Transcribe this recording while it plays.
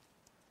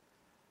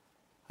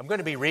I'm going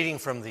to be reading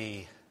from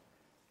the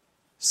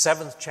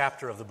 7th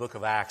chapter of the book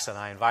of Acts, and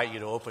I invite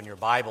you to open your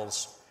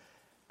Bibles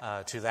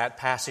to that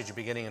passage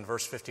beginning in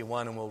verse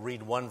 51, and we'll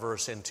read one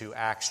verse into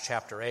Acts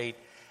chapter 8.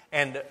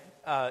 And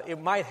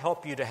it might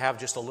help you to have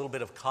just a little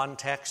bit of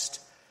context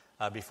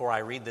before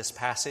I read this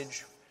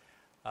passage.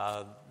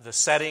 The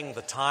setting,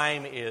 the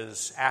time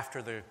is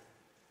after the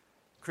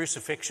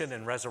crucifixion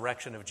and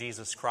resurrection of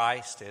Jesus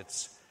Christ.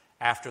 It's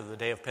after the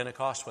day of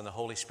Pentecost when the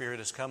Holy Spirit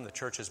has come. The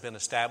church has been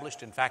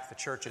established. In fact, the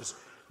church is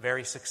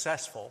very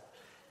successful,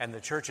 and the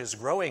church is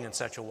growing in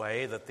such a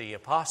way that the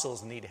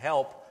apostles need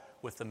help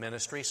with the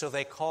ministry, so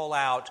they call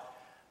out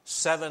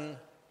 7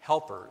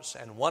 helpers,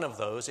 and one of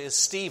those is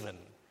Stephen,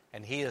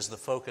 and he is the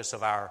focus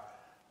of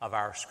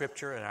our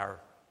scripture and our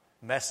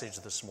message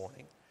this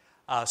morning.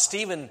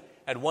 Stephen,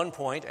 at one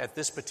point, at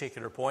this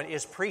particular point,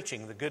 is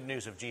preaching the good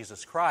news of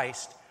Jesus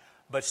Christ,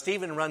 but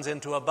Stephen runs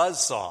into a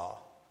buzzsaw,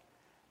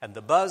 and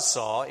the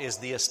buzzsaw is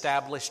the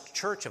established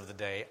church of the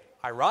day.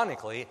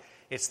 Ironically,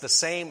 it's the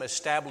same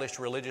established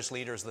religious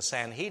leaders, the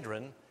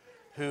Sanhedrin,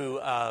 who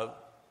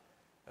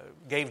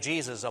gave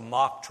Jesus a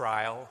mock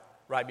trial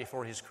right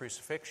before his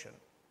crucifixion.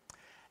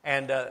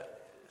 And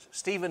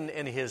Stephen,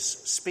 in his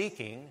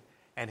speaking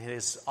and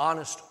his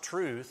honest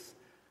truth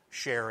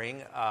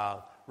sharing,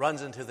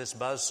 runs into this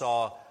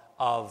buzzsaw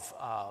of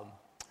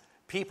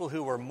people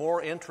who were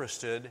more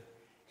interested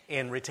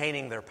in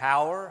retaining their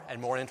power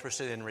and more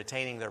interested in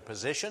retaining their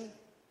position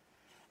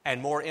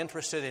and more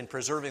interested in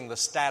preserving the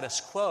status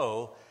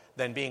quo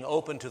than being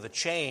open to the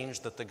change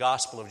that the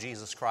gospel of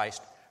Jesus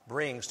Christ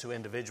brings to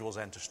individuals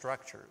and to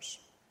structures.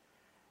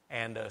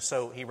 And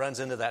so he runs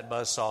into that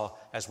buzzsaw,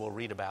 as we'll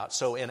read about.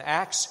 So in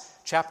Acts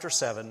chapter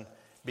 7,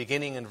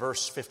 beginning in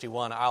verse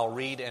 51, I'll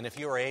read, and if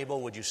you are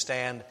able, would you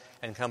stand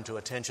and come to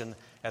attention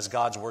as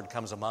God's word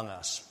comes among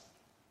us.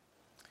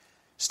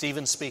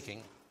 Stephen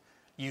speaking,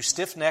 "You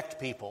stiff-necked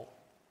people,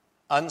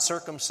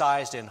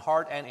 uncircumcised in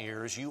heart and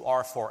ears, you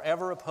are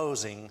forever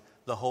opposing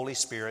the Holy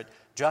Spirit,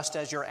 just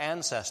as your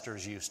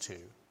ancestors used to.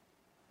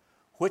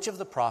 Which of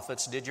the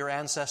prophets did your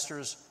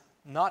ancestors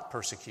not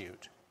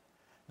persecute?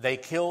 They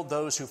killed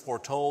those who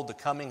foretold the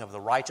coming of the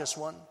righteous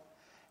one,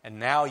 and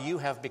now you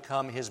have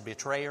become his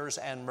betrayers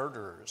and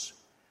murderers.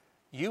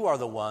 You are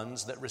the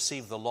ones that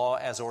received the law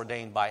as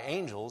ordained by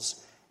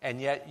angels,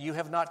 and yet you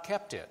have not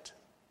kept it."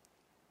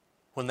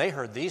 When they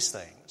heard these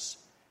things,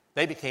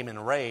 they became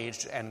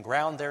enraged and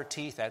ground their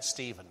teeth at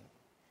Stephen.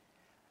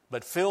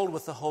 But filled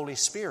with the Holy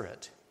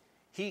Spirit,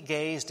 he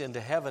gazed into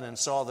heaven and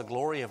saw the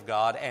glory of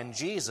God and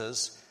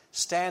Jesus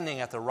standing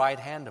at the right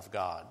hand of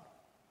God.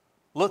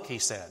 "Look," he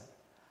said,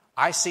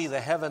 "I see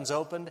the heavens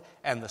opened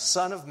and the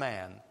Son of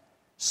Man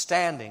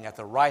standing at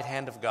the right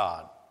hand of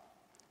God."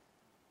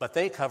 But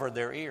they covered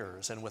their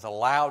ears, and with a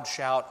loud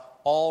shout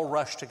all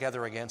rushed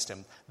together against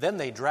him. Then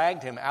they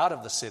dragged him out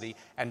of the city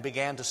and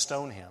began to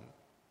stone him.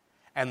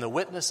 And the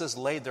witnesses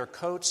laid their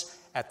coats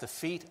at the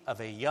feet of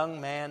a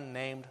young man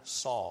named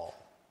Saul.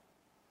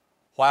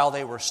 While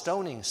they were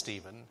stoning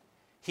Stephen,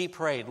 he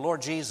prayed,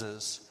 "Lord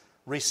Jesus,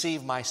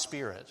 receive my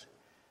spirit."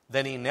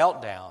 Then he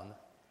knelt down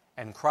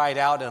and cried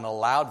out in a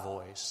loud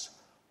voice,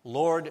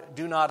 "Lord,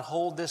 do not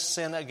hold this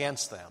sin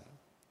against them."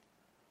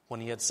 When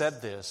he had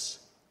said this,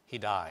 he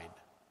died.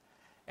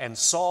 And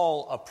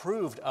Saul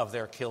approved of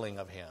their killing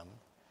of him.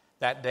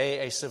 That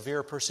day a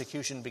severe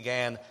persecution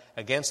began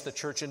against the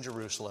church in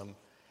Jerusalem,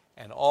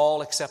 and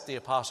all except the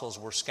apostles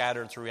were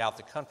scattered throughout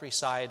the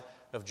countryside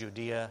of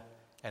Judea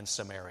and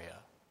Samaria.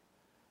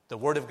 The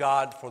word of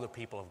God for the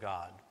people of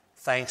God.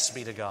 Thanks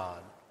be to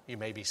God. You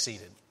may be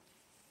seated.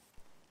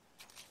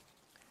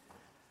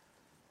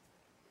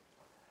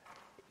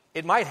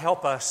 It might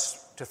help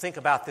us to think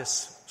about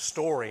this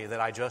story that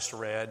I just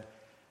read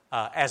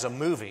as a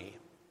movie,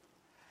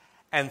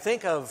 and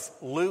think of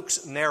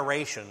Luke's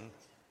narration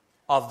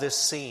of this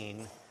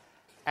scene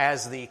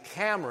as the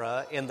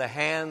camera in the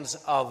hands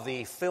of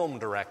the film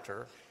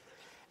director.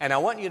 And I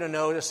want you to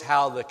notice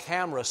how the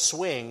camera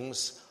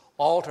swings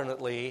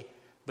alternately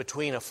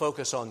between a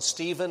focus on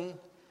Stephen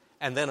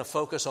and then a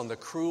focus on the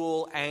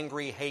cruel,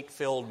 angry,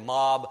 hate-filled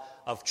mob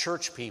of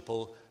church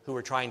people who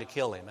were trying to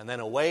kill him. And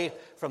then away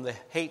from the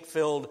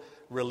hate-filled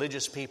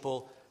religious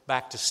people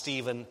back to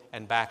Stephen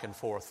and back and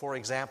forth. For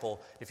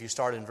example, if you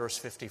start in verse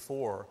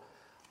 54,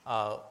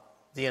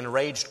 the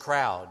enraged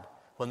crowd,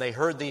 when they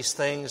heard these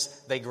things,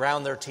 they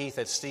ground their teeth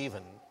at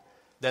Stephen.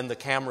 Then the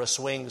camera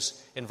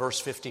swings in verse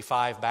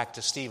 55 back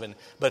to Stephen.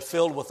 But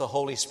filled with the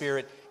Holy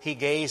Spirit, he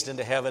gazed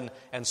into heaven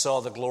and saw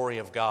the glory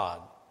of God.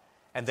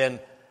 And then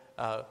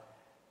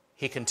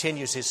he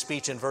continues his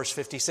speech in verse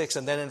 56.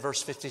 And then in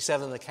verse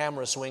 57, the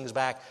camera swings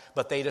back.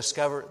 But they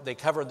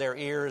covered their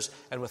ears,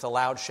 and with a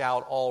loud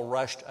shout, all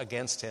rushed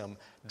against him,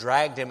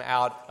 dragged him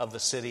out of the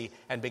city,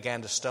 and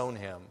began to stone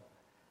him.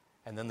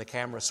 And then the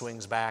camera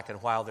swings back,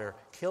 and while they're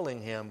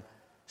killing him,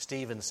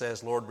 Stephen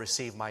says, "Lord,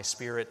 receive my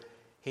spirit."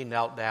 He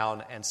knelt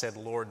down and said,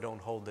 "Lord, don't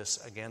hold this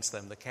against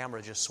them." The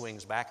camera just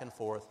swings back and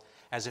forth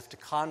as if to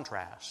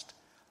contrast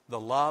the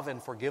love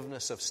and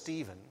forgiveness of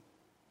Stephen,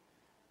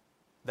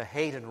 the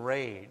hate and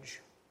rage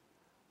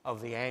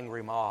of the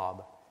angry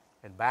mob,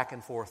 and back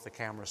and forth the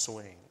camera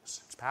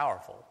swings. It's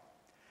powerful.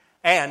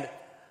 And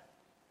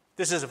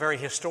this is a very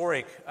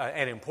historic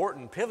and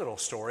important pivotal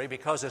story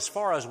because as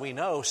far as we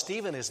know,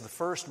 Stephen is the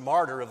first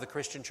martyr of the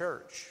Christian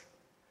church.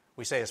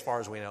 We say as far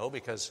as we know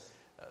because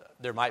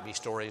there might be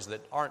stories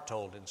that aren't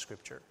told in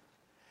Scripture.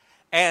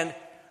 And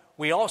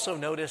we also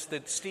notice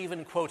that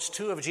Stephen quotes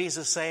two of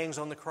Jesus' sayings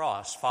on the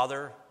cross,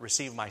 Father,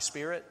 receive my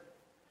spirit.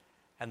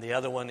 And the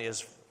other one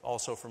is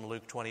also from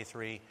Luke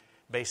 23,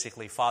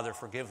 basically, Father,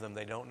 forgive them,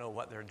 they don't know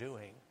what they're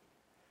doing.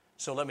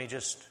 So let me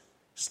just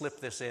slip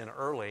this in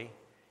early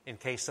in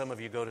case some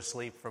of you go to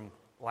sleep from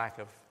lack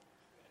of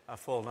a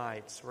full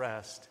night's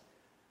rest.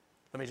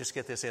 Let me just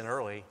get this in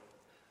early.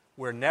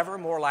 We're never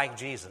more like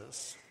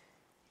Jesus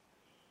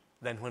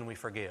than when we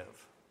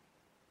forgive.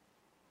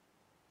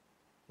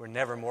 We're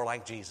never more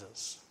like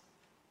Jesus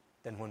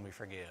than when we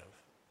forgive.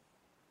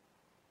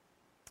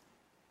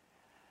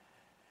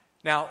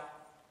 Now,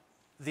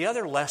 the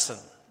other lesson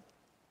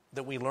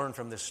that we learn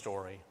from this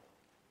story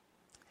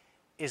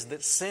is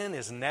that sin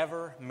is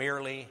never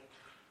merely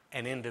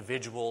an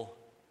individual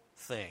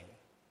thing.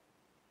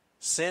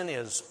 Sin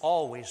is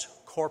always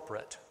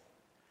corporate.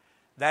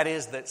 That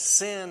is, that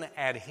sin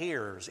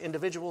adheres,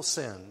 individual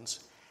sins,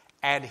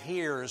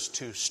 adheres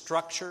to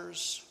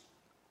structures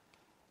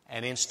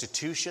and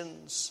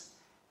institutions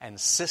and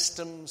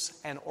systems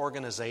and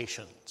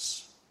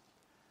organizations.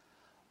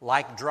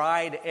 Like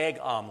dried egg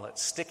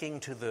omelets sticking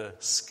to the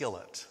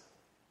skillet.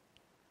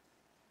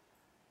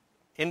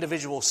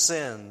 Individual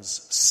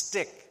sins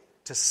stick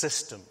to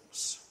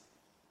systems.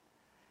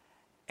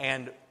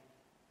 And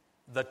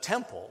the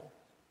temple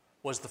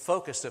was the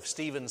focus of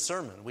Stephen's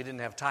sermon. We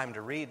didn't have time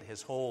to read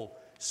his whole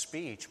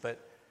speech, but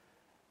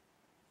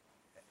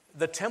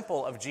the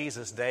temple of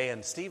Jesus' day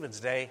and Stephen's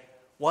day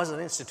was an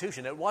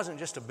institution. It wasn't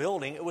just a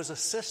building, it was a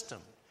system.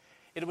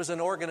 It was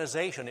an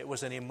organization. It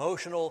was an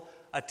emotional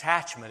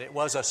attachment. It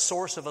was a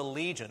source of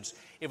allegiance.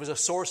 It was a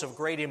source of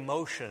great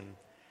emotion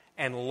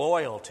and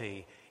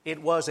loyalty.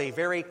 It was a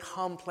very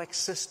complex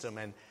system,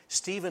 and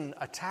Stephen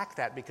attacked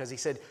that because he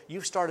said,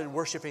 you've started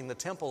worshiping the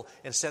temple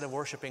instead of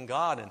worshiping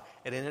God, and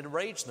it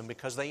enraged them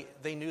because they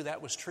knew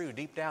that was true.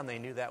 Deep down, they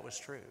knew that was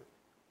true.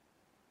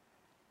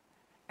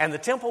 And the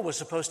temple was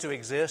supposed to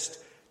exist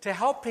to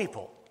help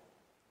people,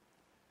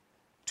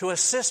 to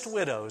assist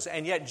widows,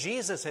 and yet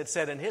Jesus had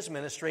said in his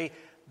ministry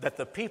that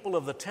the people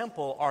of the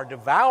temple are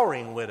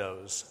devouring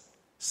widows'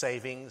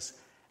 savings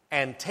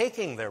and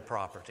taking their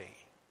property.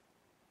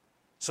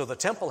 So the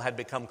temple had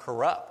become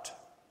corrupt.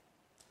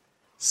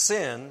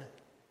 Sin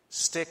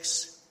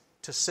sticks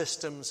to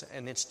systems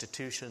and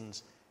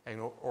institutions and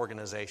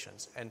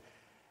organizations.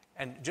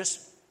 And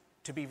just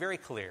to be very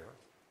clear,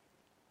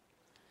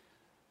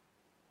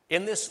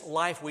 in this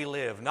life we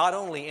live, not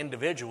only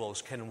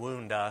individuals can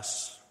wound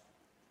us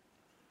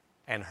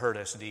and hurt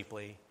us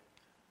deeply,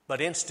 but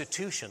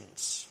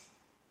institutions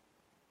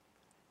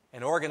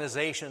and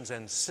organizations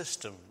and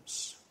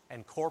systems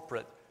and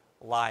corporate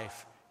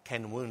life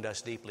can wound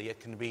us deeply. It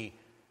can be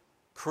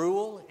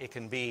cruel, it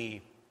can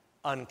be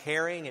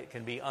uncaring, it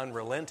can be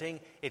unrelenting,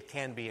 it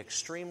can be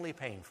extremely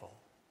painful.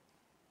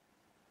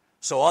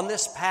 So on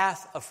this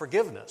path of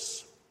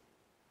forgiveness,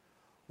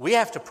 we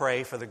have to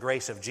pray for the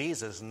grace of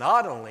Jesus,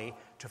 not only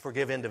to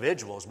forgive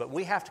individuals, but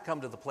we have to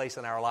come to the place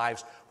in our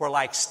lives where,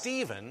 like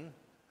Stephen,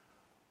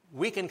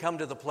 we can come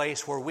to the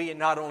place where we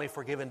not only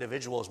forgive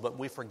individuals, but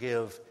we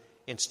forgive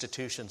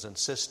institutions and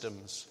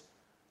systems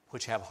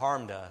which have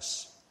harmed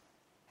us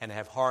and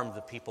have harmed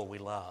the people we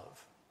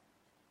love.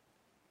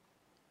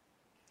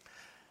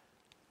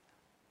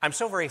 I'm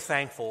so very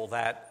thankful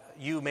that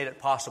you made it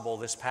possible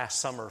this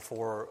past summer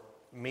for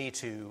me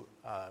to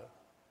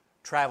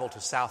travel to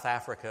South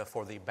Africa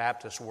for the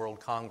Baptist World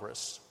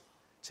Congress.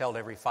 It's held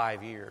every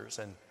 5 years,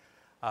 and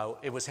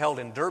it was held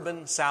in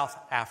Durban, South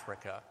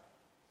Africa.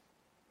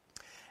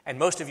 And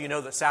most of you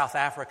know that South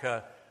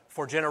Africa,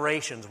 for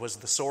generations, was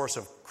the source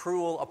of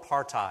cruel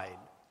apartheid,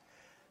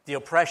 the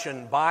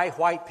oppression by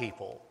white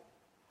people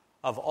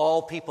of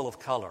all people of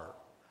color,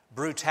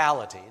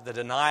 brutality, the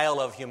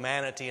denial of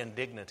humanity and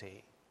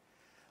dignity,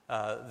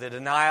 the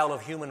denial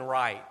of human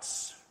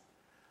rights,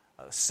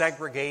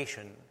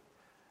 segregation,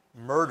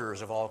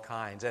 murders of all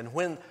kinds. And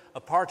when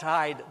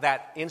apartheid,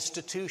 that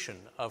institution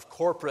of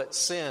corporate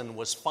sin,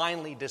 was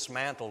finally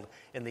dismantled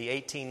in the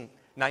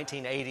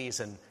 1980s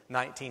and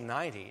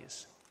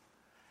 1990s,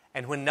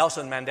 and when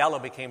Nelson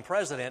Mandela became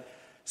president,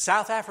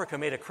 South Africa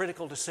made a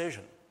critical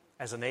decision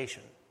as a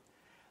nation.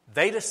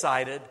 They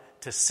decided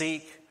to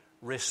seek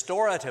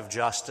restorative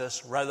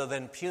justice rather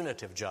than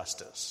punitive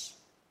justice.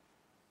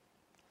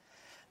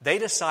 They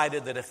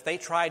decided that if they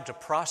tried to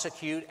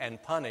prosecute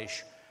and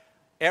punish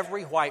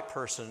every white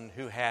person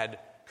who had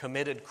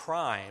committed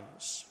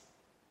crimes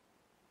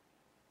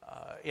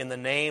in the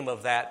name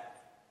of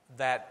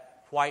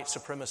that white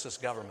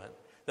supremacist government,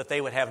 that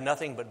they would have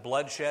nothing but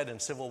bloodshed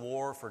and civil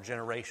war for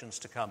generations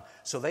to come.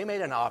 So they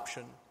made an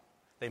option,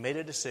 they made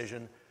a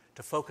decision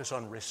to focus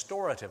on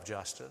restorative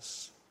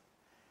justice.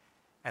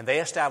 And they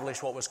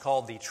established what was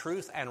called the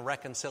Truth and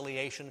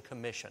Reconciliation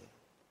Commission.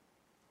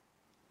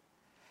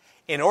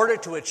 In order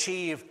to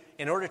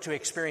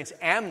experience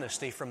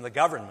amnesty from the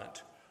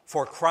government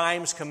for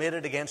crimes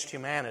committed against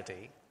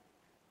humanity,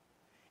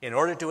 in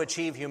order to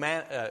achieve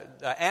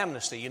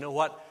amnesty, you know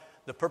what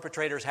the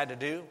perpetrators had to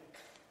do?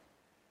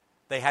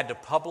 They had to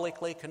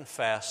publicly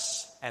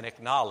confess and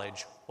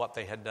acknowledge what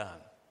they had done.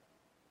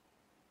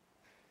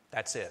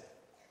 That's it.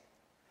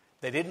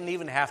 They didn't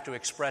even have to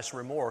express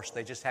remorse.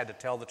 They just had to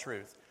tell the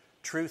truth.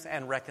 Truth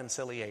and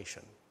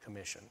Reconciliation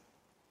Commission.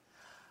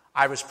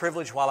 I was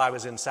privileged while I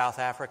was in South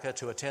Africa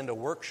to attend a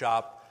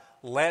workshop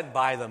led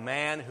by the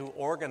man who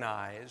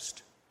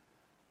organized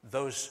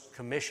those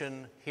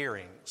commission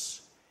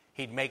hearings.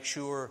 He'd make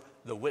sure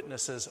the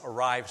witnesses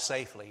arrived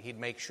safely. He'd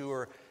make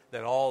sure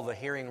that all the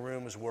hearing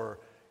rooms were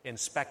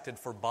inspected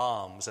for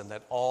bombs and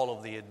that all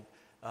of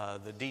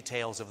the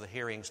details of the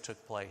hearings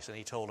took place. And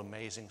he told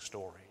amazing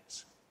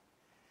stories.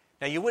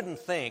 Now, you wouldn't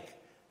think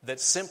that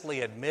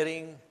simply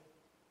admitting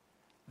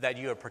that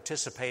you have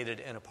participated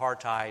in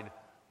apartheid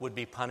would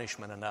be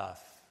punishment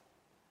enough.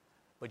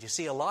 But you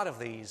see, a lot of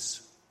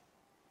these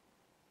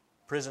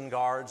prison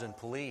guards and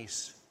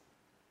police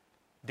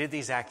did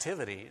these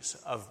activities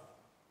of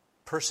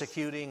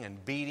persecuting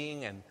and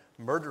beating and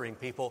murdering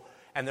people,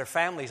 and their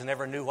families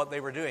never knew what they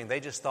were doing. They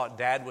just thought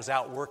Dad was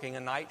out working a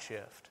night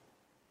shift.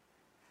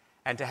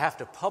 And to have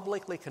to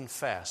publicly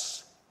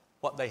confess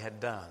what they had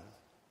done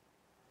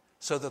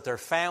so that their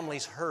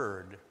families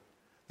heard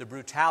the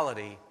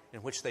brutality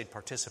in which they'd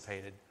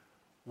participated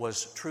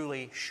was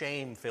truly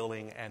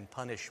shame-filling and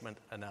punishment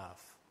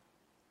enough.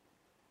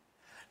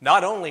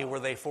 Not only were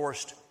they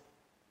forced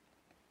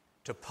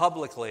to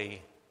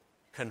publicly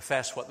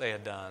confess what they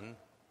had done,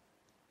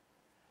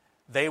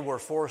 they were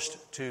forced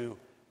to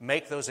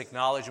make those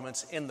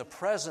acknowledgments in the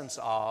presence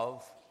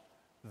of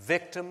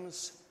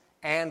victims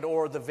and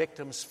or the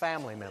victims'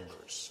 family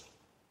members.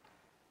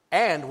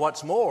 And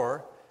what's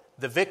more,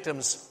 the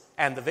victims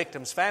and the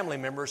victims' family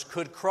members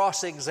could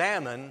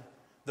cross-examine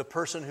the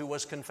person who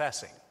was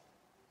confessing.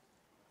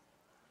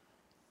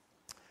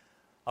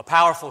 A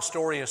powerful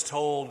story is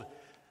told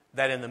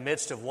that in the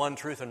midst of one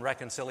Truth and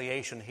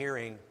Reconciliation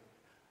hearing,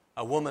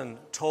 a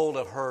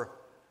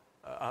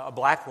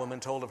black woman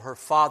told of her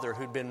father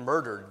who'd been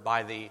murdered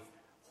by the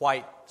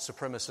white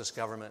supremacist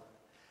government.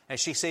 And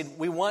she said,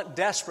 "We want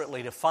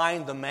desperately to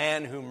find the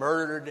man who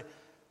murdered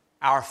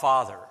our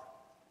father."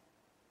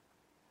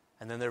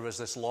 And then there was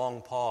this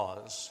long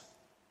pause.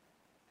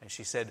 And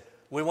she said,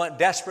 "We want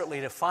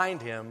desperately to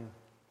find him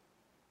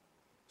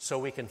so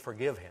we can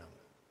forgive him."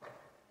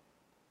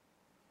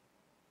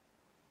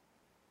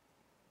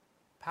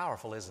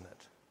 Powerful, isn't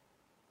it?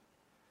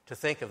 To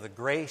think of the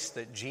grace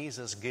that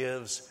Jesus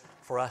gives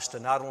for us to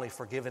not only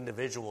forgive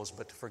individuals,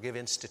 but to forgive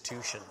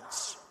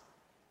institutions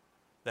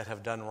that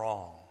have done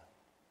wrong.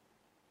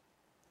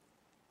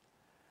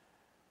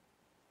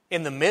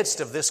 In the midst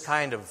of this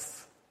kind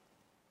of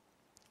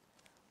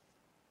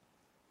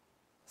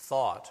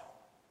thought,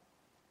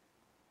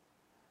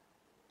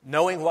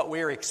 knowing what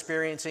we're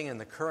experiencing in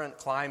the current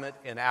climate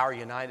in our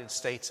United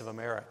States of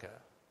America,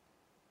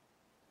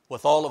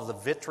 with all of the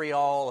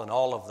vitriol and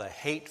all of the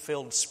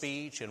hate-filled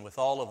speech and with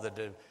all of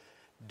the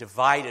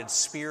divided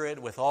spirit,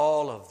 with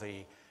all of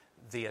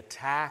the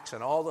attacks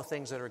and all the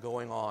things that are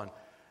going on,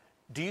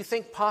 do you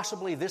think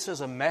possibly this is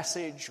a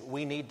message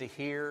we need to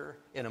hear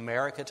in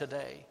America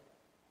today?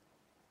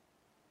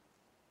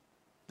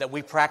 That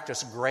we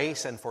practice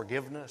grace and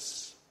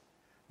forgiveness,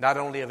 not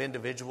only of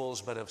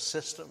individuals but of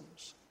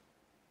systems?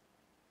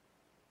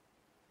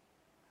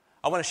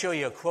 I want to show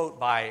you a quote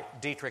by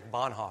Dietrich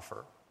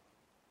Bonhoeffer.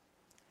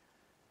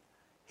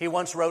 He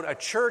once wrote, "A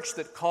church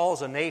that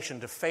calls a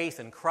nation to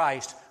faith in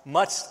Christ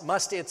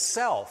must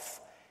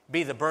itself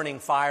be the burning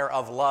fire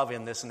of love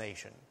in this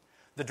nation,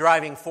 the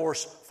driving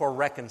force for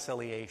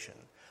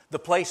reconciliation, the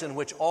place in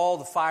which all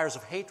the fires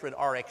of hatred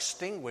are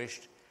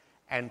extinguished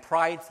and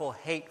prideful,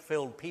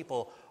 hate-filled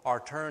people are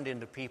turned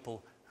into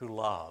people who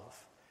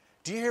love."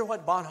 Do you hear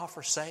what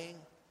Bonhoeffer's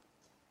saying?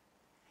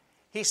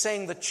 He's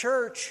saying the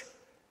church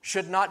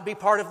should not be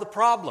part of the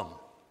problem.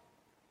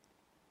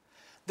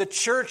 The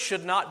church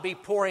should not be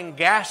pouring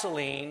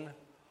gasoline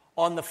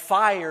on the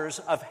fires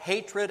of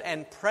hatred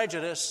and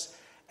prejudice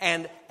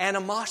and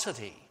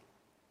animosity.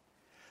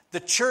 The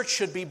church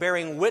should be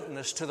bearing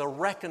witness to the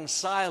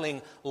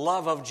reconciling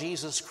love of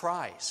Jesus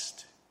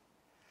Christ.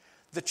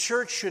 The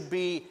church should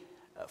be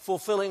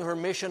fulfilling her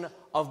mission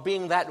of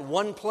being that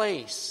one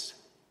place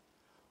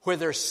where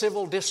there's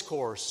civil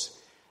discourse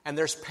and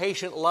there's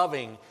patient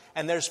loving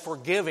and there's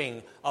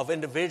forgiving of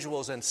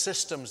individuals and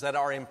systems that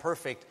are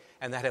imperfect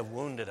and that have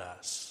wounded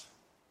us.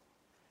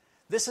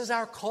 This is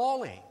our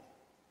calling,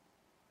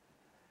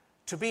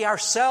 to be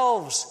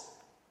ourselves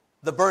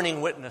the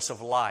burning witness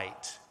of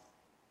light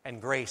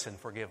and grace and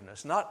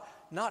forgiveness,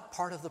 not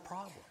part of the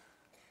problem.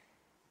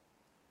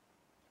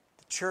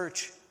 The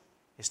church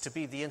is to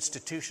be the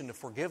institution of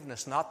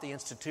forgiveness, not the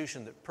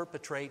institution that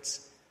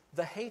perpetrates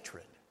the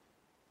hatred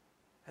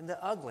and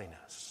the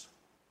ugliness.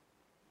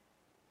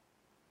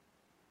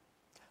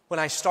 When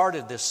I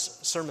started this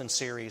sermon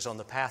series on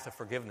the path of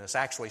forgiveness,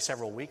 actually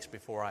several weeks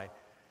before I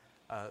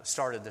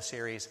started the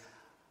series,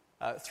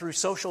 through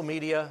social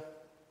media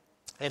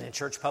and in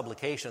church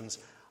publications,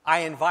 I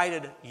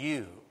invited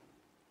you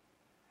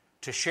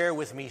to share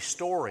with me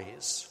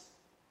stories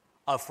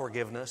of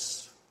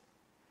forgiveness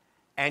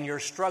and your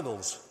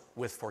struggles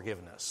with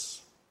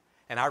forgiveness.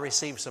 And I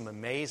received some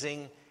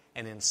amazing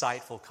and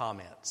insightful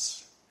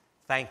comments.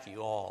 Thank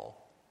you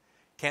all.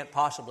 Can't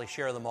possibly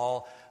share them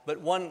all, but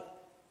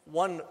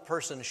one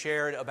person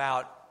shared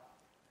about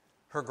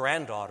her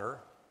granddaughter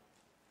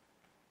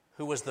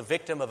who was the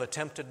victim of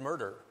attempted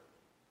murder.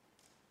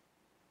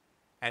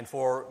 And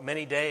for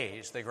many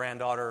days, the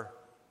granddaughter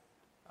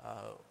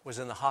was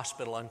in the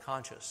hospital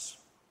unconscious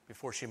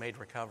before she made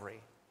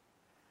recovery.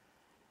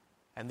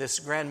 And this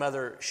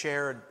grandmother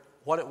shared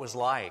what it was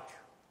like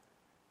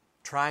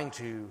trying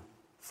to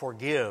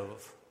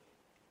forgive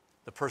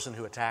the person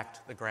who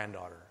attacked the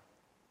granddaughter.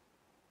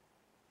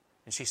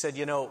 And she said,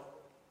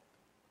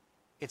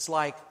 it's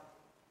like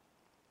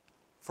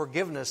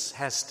forgiveness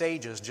has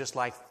stages just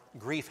like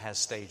grief has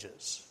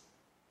stages.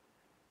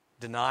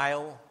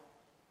 Denial,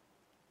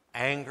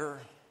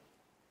 anger,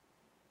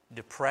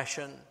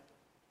 depression,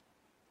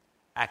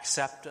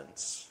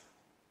 acceptance.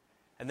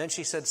 And then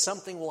she said,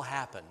 something will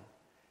happen.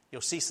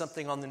 You'll see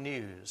something on the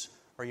news,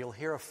 or you'll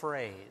hear a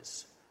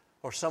phrase,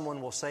 or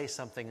someone will say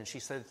something, and she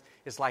said,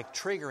 it's like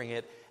triggering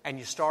it, and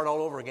you start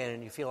all over again,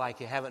 and you feel like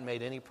you haven't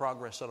made any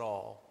progress at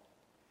all.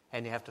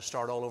 And you have to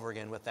start all over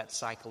again with that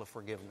cycle of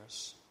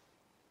forgiveness.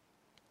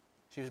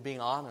 She was being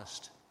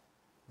honest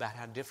about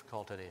how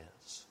difficult it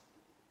is.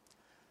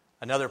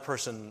 Another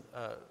person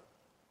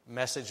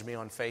messaged me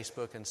on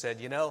Facebook and said,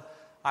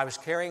 I was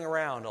carrying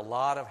around a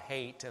lot of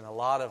hate and a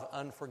lot of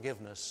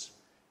unforgiveness,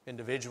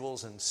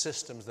 individuals and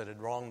systems that had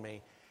wronged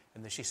me.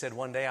 And then she said,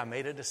 one day I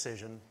made a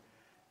decision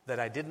that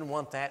I didn't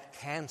want that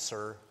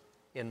cancer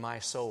in my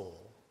soul.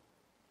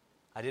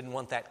 I didn't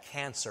want that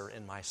cancer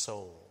in my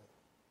soul.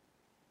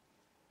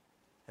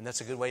 And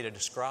that's a good way to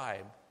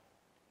describe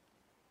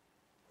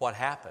what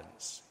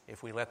happens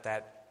if we let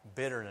that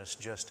bitterness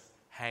just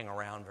hang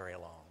around very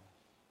long.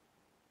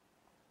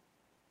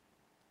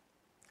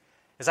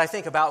 As I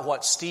think about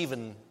what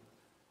Stephen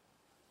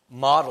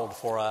modeled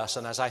for us,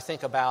 and as I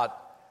think about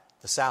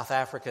the South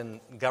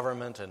African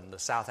government and the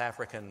South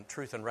African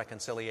Truth and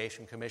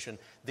Reconciliation Commission,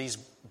 these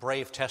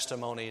brave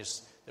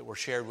testimonies that were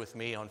shared with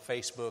me on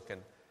Facebook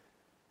and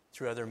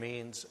through other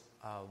means,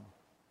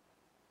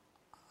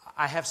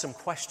 I have some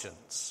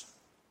questions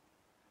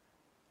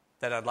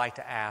that I'd like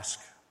to ask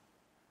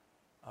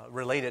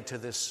related to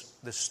this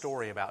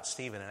story about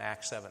Stephen in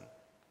Acts 7.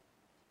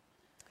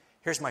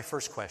 Here's my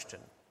first question.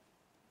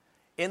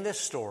 In this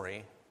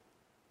story,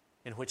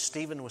 in which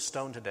Stephen was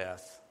stoned to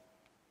death,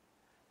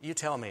 you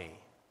tell me,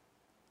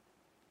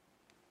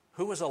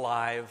 who was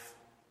alive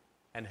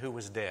and who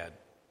was dead?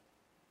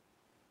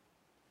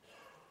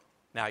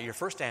 Now, your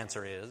first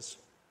answer is,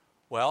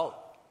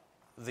 well,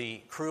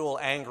 the cruel,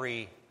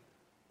 angry,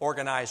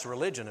 organized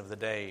religion of the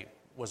day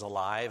was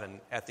alive,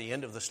 and at the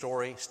end of the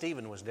story,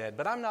 Stephen was dead.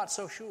 But I'm not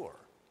so sure,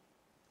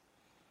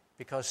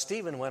 because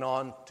Stephen went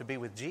on to be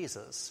with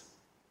Jesus.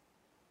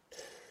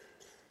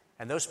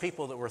 And those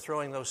people that were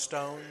throwing those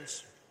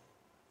stones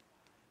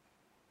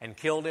and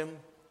killed him,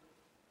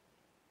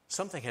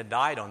 something had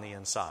died on the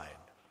inside.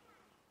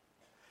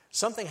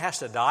 Something has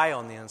to die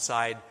on the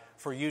inside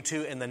for you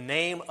to, in the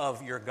name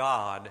of your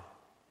God,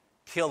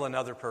 kill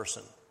another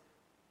person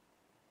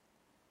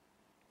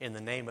in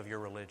the name of your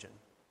religion.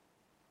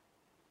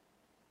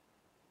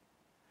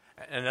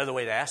 Another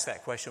way to ask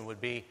that question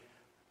would be,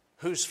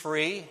 who's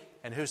free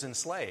and who's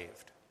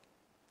enslaved?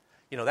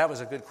 That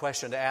was a good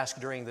question to ask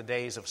during the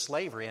days of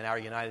slavery in our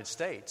United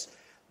States.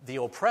 The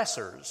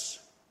oppressors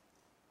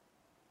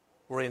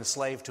were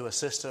enslaved to a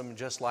system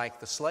just like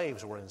the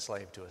slaves were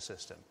enslaved to a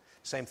system.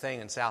 Same thing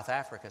in South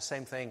Africa,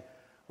 same thing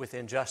with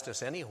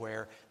injustice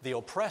anywhere. The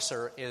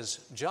oppressor is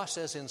just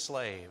as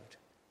enslaved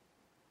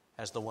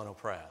as the one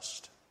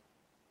oppressed.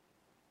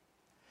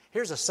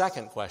 Here's a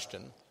second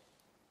question.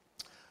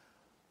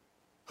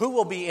 Who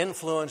will be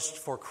influenced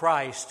for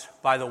Christ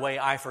by the way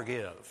I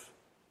forgive?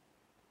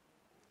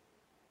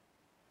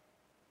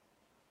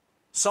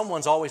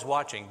 Someone's always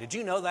watching. Did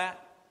you know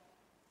that?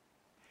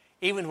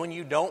 Even when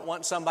you don't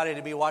want somebody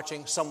to be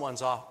watching,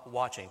 someone's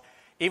watching.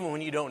 Even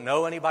when you don't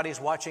know anybody's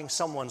watching,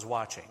 someone's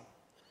watching.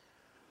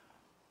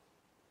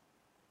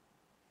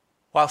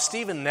 While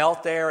Stephen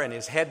knelt there and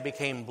his head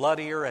became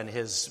bloodier and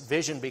his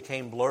vision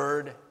became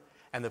blurred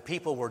and the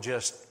people were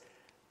just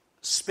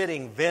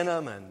spitting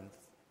venom and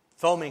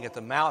foaming at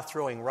the mouth,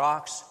 throwing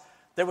rocks,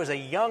 there was a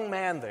young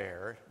man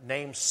there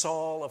named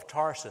Saul of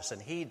Tarsus,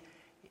 and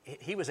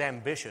he was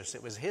ambitious.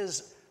 It was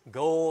his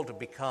goal to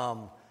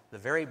become the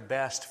very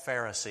best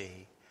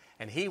Pharisee.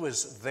 And he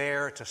was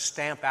there to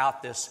stamp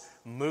out this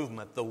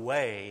movement, the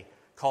way,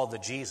 called the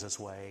Jesus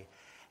way.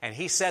 And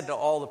he said to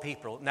all the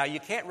people, now you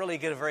can't really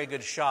get a very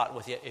good shot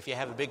if you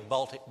have a big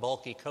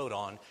bulky coat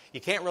on. You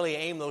can't really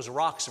aim those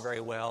rocks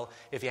very well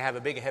if you have a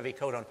big heavy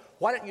coat on.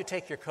 Why don't you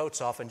take your coats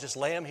off and just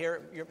lay them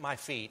here at my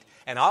feet,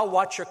 and I'll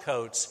watch your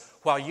coats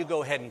while you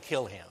go ahead and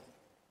kill him.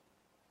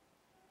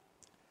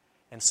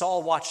 And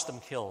Saul watched them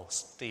kill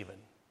Stephen.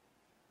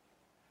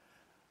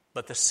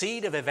 But the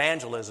seed of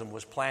evangelism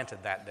was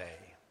planted that day.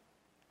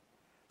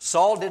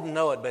 Saul didn't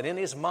know it, but in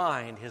his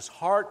mind, his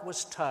heart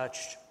was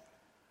touched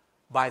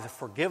by the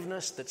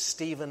forgiveness that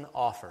Stephen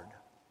offered.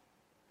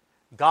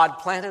 God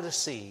planted a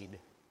seed,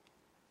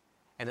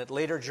 and it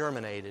later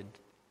germinated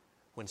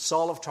when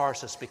Saul of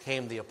Tarsus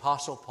became the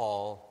Apostle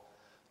Paul,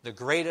 the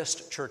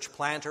greatest church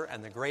planter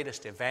and the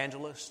greatest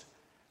evangelist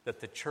that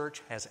the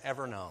church has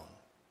ever known.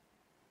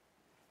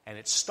 And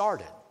it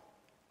started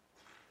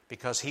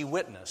because he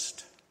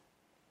witnessed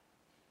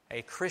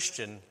a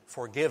Christian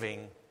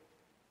forgiving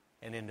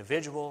an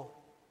individual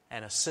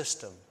and a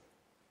system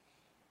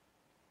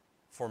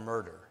for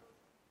murder.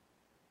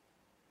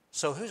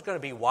 So who's going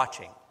to be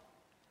watching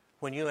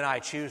when you and I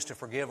choose to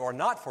forgive or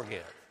not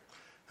forgive?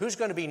 Who's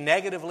going to be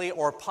negatively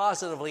or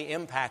positively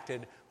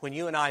impacted when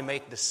you and I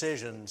make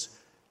decisions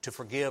to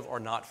forgive or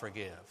not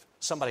forgive?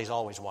 Somebody's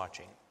always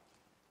watching.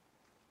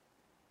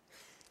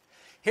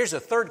 Here's a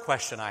third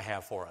question I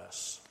have for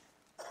us.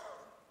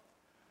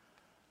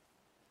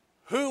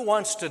 Who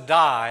wants to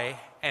die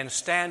and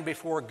stand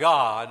before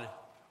God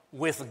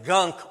with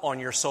gunk on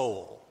your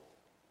soul?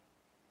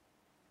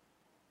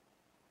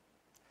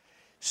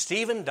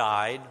 Stephen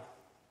died.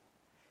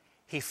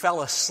 He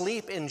fell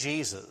asleep in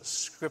Jesus,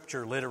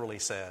 Scripture literally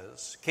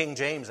says. King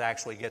James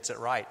actually gets it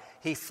right.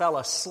 He fell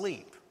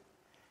asleep,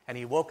 and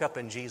he woke up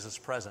in Jesus'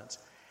 presence.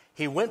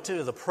 He went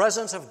to the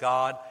presence of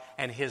God,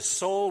 and his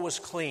soul was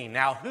clean.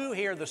 Now, who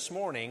here this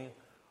morning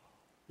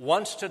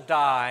wants to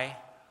die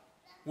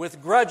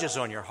with grudges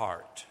on your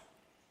heart?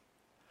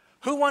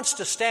 Who wants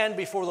to stand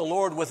before the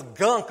Lord with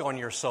gunk on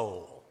your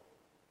soul?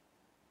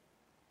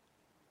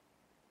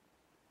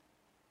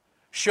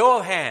 Show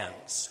of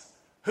hands.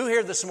 Who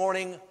here this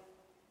morning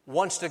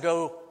wants to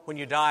go, when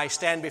you die,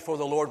 stand before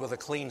the Lord with a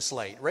clean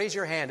slate? Raise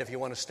your hand if you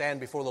want to stand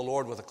before the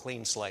Lord with a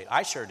clean slate.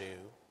 I sure do.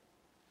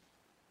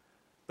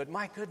 But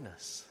my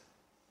goodness,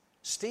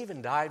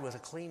 Stephen died with a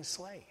clean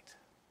slate.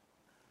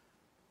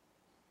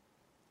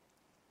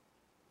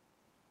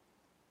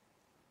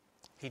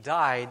 He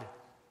died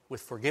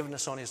with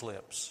forgiveness on his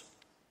lips.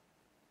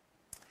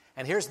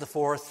 And here's the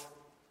fourth,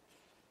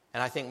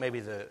 and I think maybe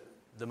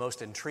the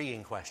most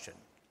intriguing question.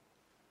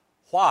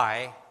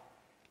 Why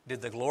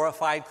did the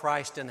glorified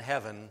Christ in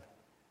heaven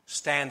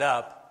stand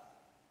up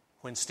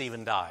when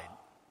Stephen died?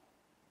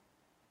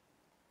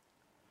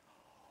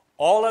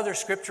 All other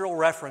scriptural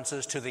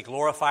references to the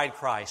glorified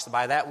Christ,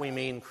 by that we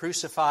mean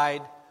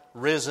crucified,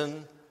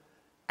 risen,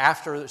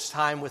 after his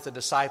time with the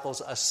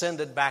disciples,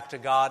 ascended back to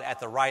God at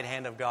the right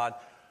hand of God.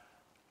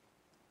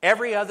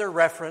 Every other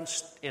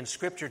reference in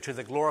Scripture to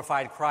the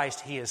glorified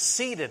Christ, he is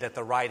seated at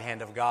the right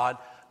hand of God.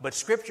 But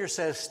Scripture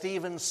says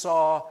Stephen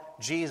saw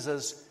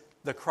Jesus,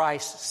 the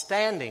Christ,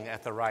 standing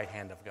at the right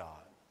hand of God.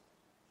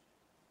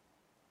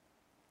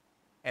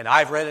 And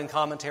I've read in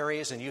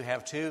commentaries, and you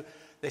have too,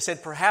 they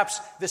said perhaps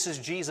this is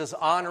Jesus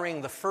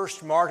honoring the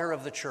first martyr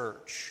of the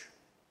church.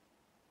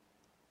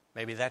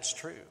 Maybe that's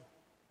true.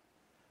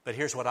 But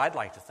here's what I'd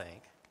like to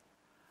think.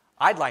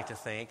 I'd like to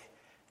think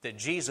that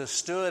Jesus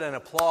stood and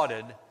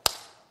applauded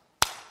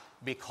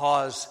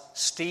because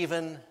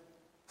Stephen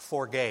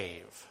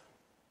forgave.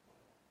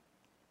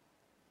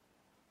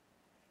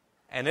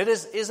 And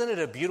isn't it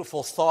a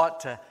beautiful thought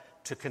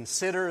to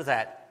consider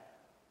that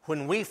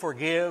when we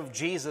forgive,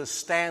 Jesus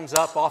stands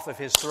up off of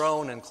his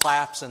throne and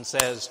claps and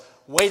says,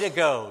 "Way to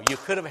go. You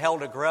could have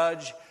held a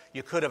grudge.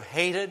 You could have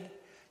hated.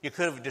 You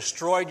could have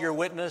destroyed your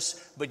witness,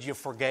 but you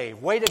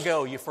forgave. Way to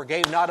go. You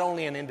forgave not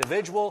only an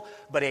individual,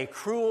 but a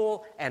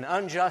cruel and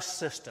unjust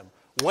system.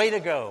 Way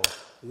to go.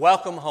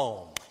 Welcome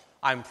home.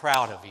 I'm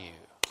proud of you."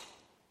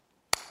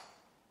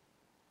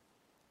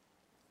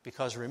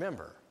 Because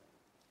remember,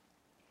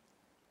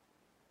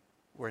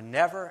 we're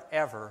never,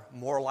 ever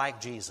more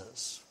like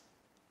Jesus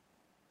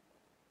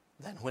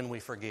than when we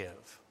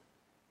forgive.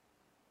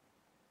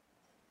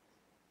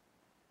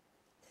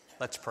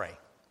 Let's pray.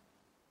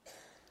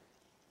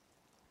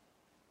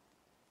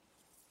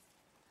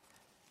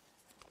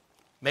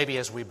 Maybe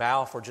as we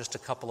bow for just a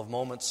couple of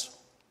moments,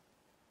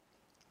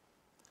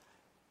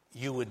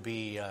 you would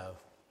be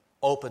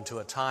open to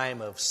a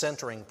time of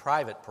centering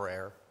private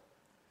prayer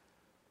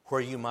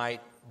where you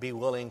might be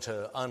willing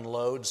to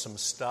unload some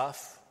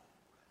stuff,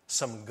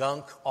 some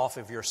gunk off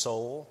of your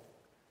soul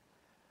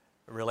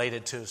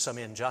related to some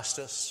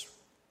injustice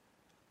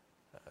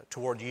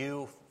toward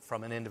you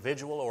from an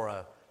individual or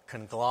a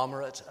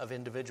conglomerate of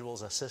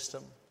individuals, a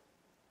system.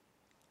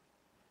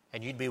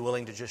 And you'd be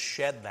willing to just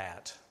shed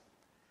that.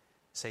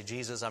 Say,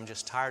 "Jesus, I'm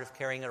just tired of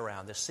carrying it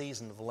around. This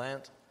season of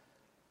Lent,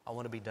 I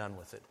want to be done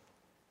with it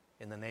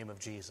in the name of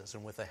Jesus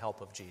and with the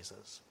help of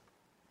Jesus."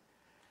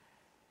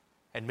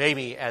 And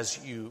maybe as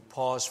you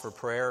pause for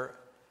prayer,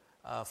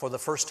 for the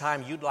first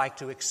time, you'd like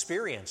to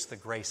experience the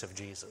grace of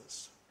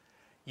Jesus.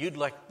 You'd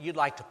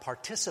like to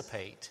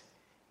participate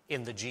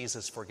in the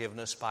Jesus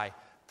forgiveness by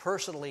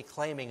personally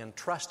claiming and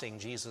trusting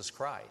Jesus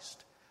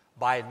Christ,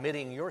 by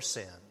admitting your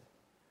sin,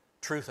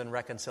 truth and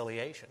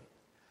reconciliation,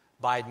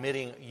 by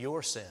admitting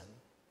your sin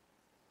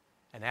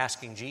and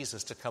asking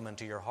Jesus to come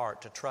into your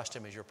heart, to trust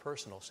him as your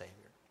personal Savior.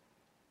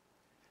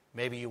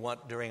 Maybe you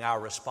want during our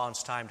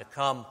response time to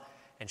come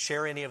and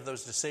share any of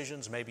those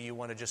decisions. Maybe you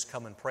want to just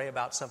come and pray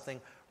about something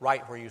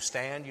right where you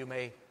stand. You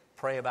may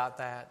pray about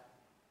that.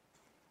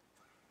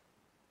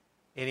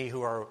 Any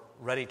who are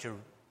ready to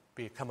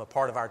become a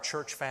part of our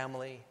church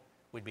family,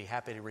 we'd be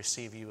happy to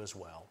receive you as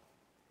well.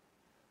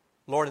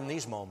 Lord, in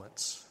these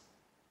moments,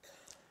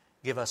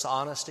 give us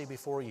honesty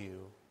before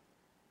you,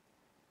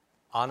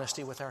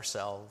 honesty with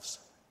ourselves,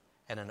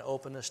 and an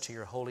openness to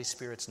your Holy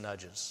Spirit's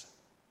nudges.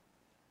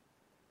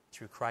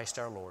 Through Christ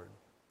our Lord.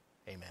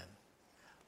 Amen.